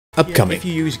Upcoming. If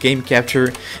you use game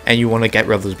capture and you want to get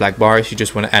rid of those black bars, you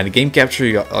just want to add a game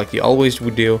capture like you always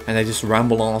would do, and I just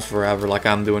ramble on forever like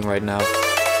I'm doing right now.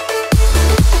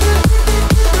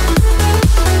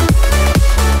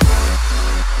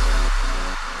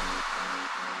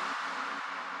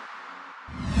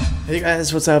 Hey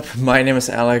guys, what's up? My name is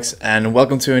Alex and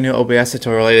welcome to a new OBS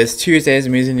tutorial. It is Tuesday,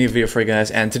 I'm using a new video for you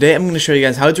guys, and today I'm going to show you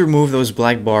guys how to remove those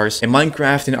black bars in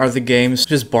Minecraft and other games.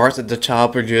 Just bars at the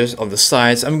top or just on the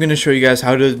sides. I'm going to show you guys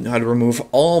how to remove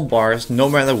all bars no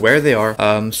matter where they are,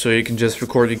 so you can just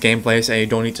record your gameplays and you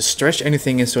don't need to stretch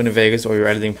anything in Sony Vegas or your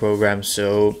editing program.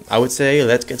 So I would say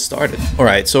let's get started.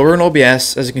 Alright, so we're in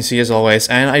OBS as you can see as always,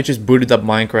 and I just booted up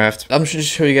Minecraft. I'm just going to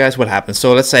show you guys what happens.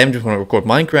 So let's say I'm just going to record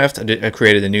Minecraft. I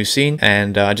created a new scene.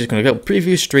 And just gonna go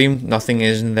preview stream. Nothing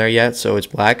is in there yet, so it's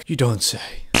black. You don't say.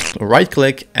 Right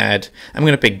click, add. I'm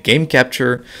gonna pick game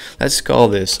capture. Let's call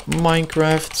this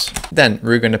Minecraft. Then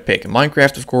we're gonna pick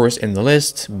Minecraft, of course, in the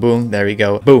list. Boom, there we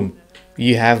go. Boom.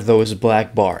 You have those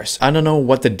black bars. I don't know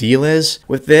what the deal is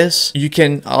with this. You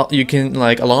can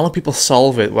like, a lot of people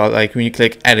solve it while like when you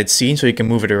click edit scene, so you can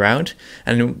move it around.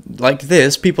 And like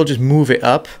this, people just move it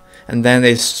up. And then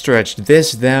they stretch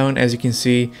this down, as you can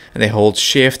see, and they hold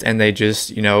shift, and they just,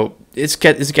 you know, it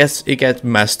gets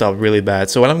messed up really bad.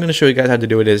 So what I'm going to show you guys how to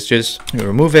do it is just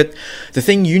remove it. The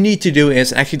thing you need to do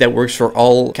is actually that works for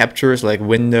all captures, like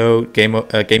window game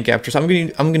capture. So I'm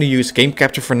going to use game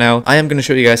capture for now. I am going to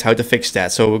show you guys how to fix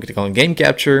that. So we're going to go on game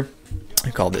capture. I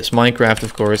call this Minecraft,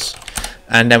 of course.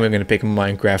 And then we're going to pick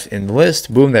Minecraft in the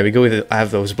list. Boom, there we go. I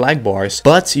have those black bars.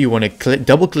 But you want to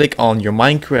double click on your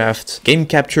Minecraft game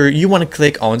capture. You want to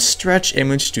click on stretch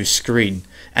image to screen.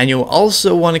 And you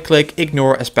also want to click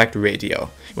ignore aspect ratio.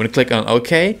 You want to click on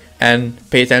OK and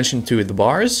pay attention to the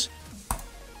bars.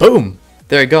 Boom,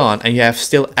 they're gone. And you have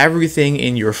still everything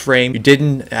in your frame. You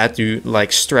didn't have to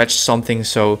like stretch something,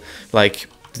 so like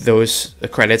those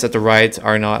credits at the right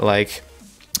are not like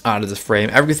out of the frame.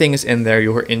 Everything is in there,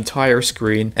 your entire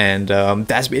screen, and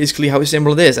that's basically how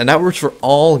simple it is. And that works for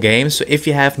all games. So if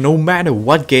you have, no matter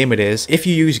what game it is, if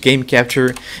you use game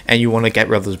capture and you want to get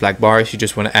rid of those black bars, you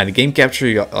just want to add a game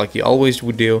capture like you always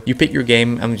would do. You pick your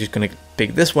game. I'm just gonna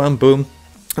pick this one. Boom.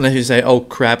 And then you say, oh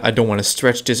crap, I don't want to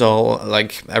stretch this all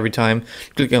like every time.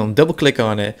 Double click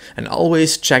on it, and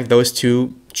always check those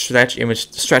two: stretch image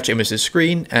to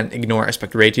screen and ignore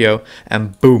aspect ratio,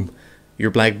 and boom, your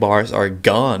black bars are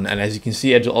gone. And as you can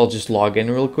see, I'll just log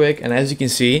in real quick, and as you can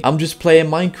see, I'm just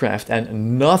playing Minecraft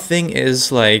and nothing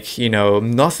is like, you know,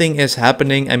 nothing is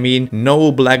happening. I mean,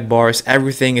 no black bars,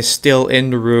 everything is still in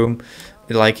the room,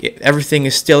 like everything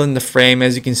is still in the frame.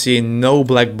 As you can see, no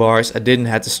black bars. I didn't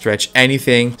have to stretch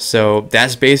anything. So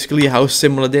that's basically how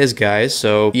simple it is, guys.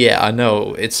 So yeah, I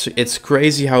know it's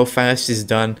crazy how fast it's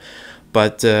done.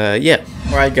 But yeah.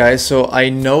 Alright guys, so I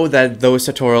know that those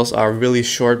tutorials are really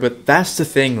short, but that's the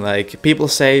thing. Like, people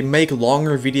say make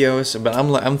longer videos, but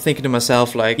I'm thinking to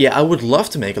myself like, yeah, I would love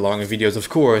to make longer videos, of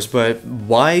course, but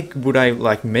why would I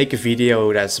like make a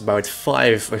video that's about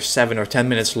 5 or 7 or 10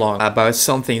 minutes long about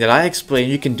something that I explain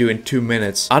you can do in 2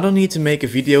 minutes? I don't need to make a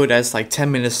video that's like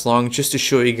 10 minutes long just to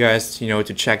show you guys, you know,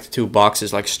 to check the two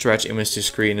boxes like stretch image to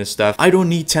screen and stuff. I don't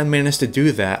need 10 minutes to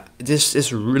do that. This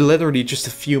is literally just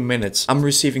a few minutes. I'm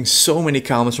receiving so many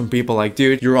comments from people like,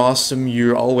 dude, you're awesome,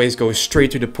 you always go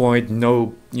straight to the point,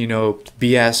 no, you know,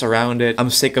 BS around it. I'm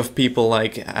sick of people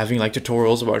like having like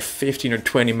tutorials about 15 or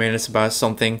 20 minutes about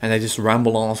something and they just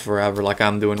ramble on forever like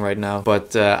I'm doing right now.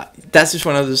 But that's just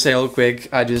what I wanted to say real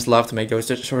quick. I just love to make those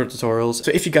short tutorials.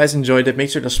 So if you guys enjoyed it, make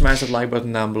sure to smash that like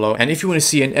button down below. And if you want to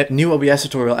see a new OBS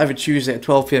tutorial every Tuesday at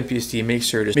 12 PM PST, make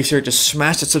sure to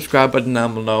smash that subscribe button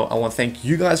down below. I want to thank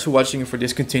you guys for watching and for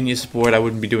this continued support. I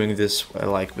wouldn't be doing this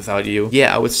like without you.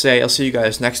 Yeah, I would say I'll see you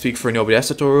guys next week for a new OBS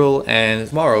tutorial and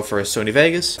tomorrow for Sony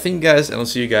Vegas. Thank you guys, and I'll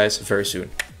see you guys very soon.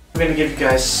 I'm gonna give you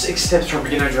guys 6 tips for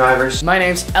beginner drivers. My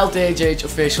name's LTHH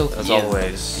Official. As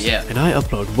always. Yeah. And I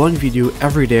upload one video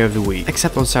every day of the week,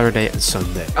 except on Saturday and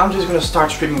Sunday. I'm just gonna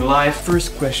start streaming live.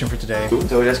 First question for today.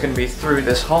 So that's gonna be through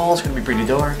this hall. It's gonna be pretty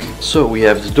dark. So we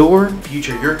have the door.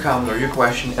 Future your comment or your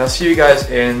question. I'll see you guys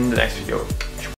in the next video.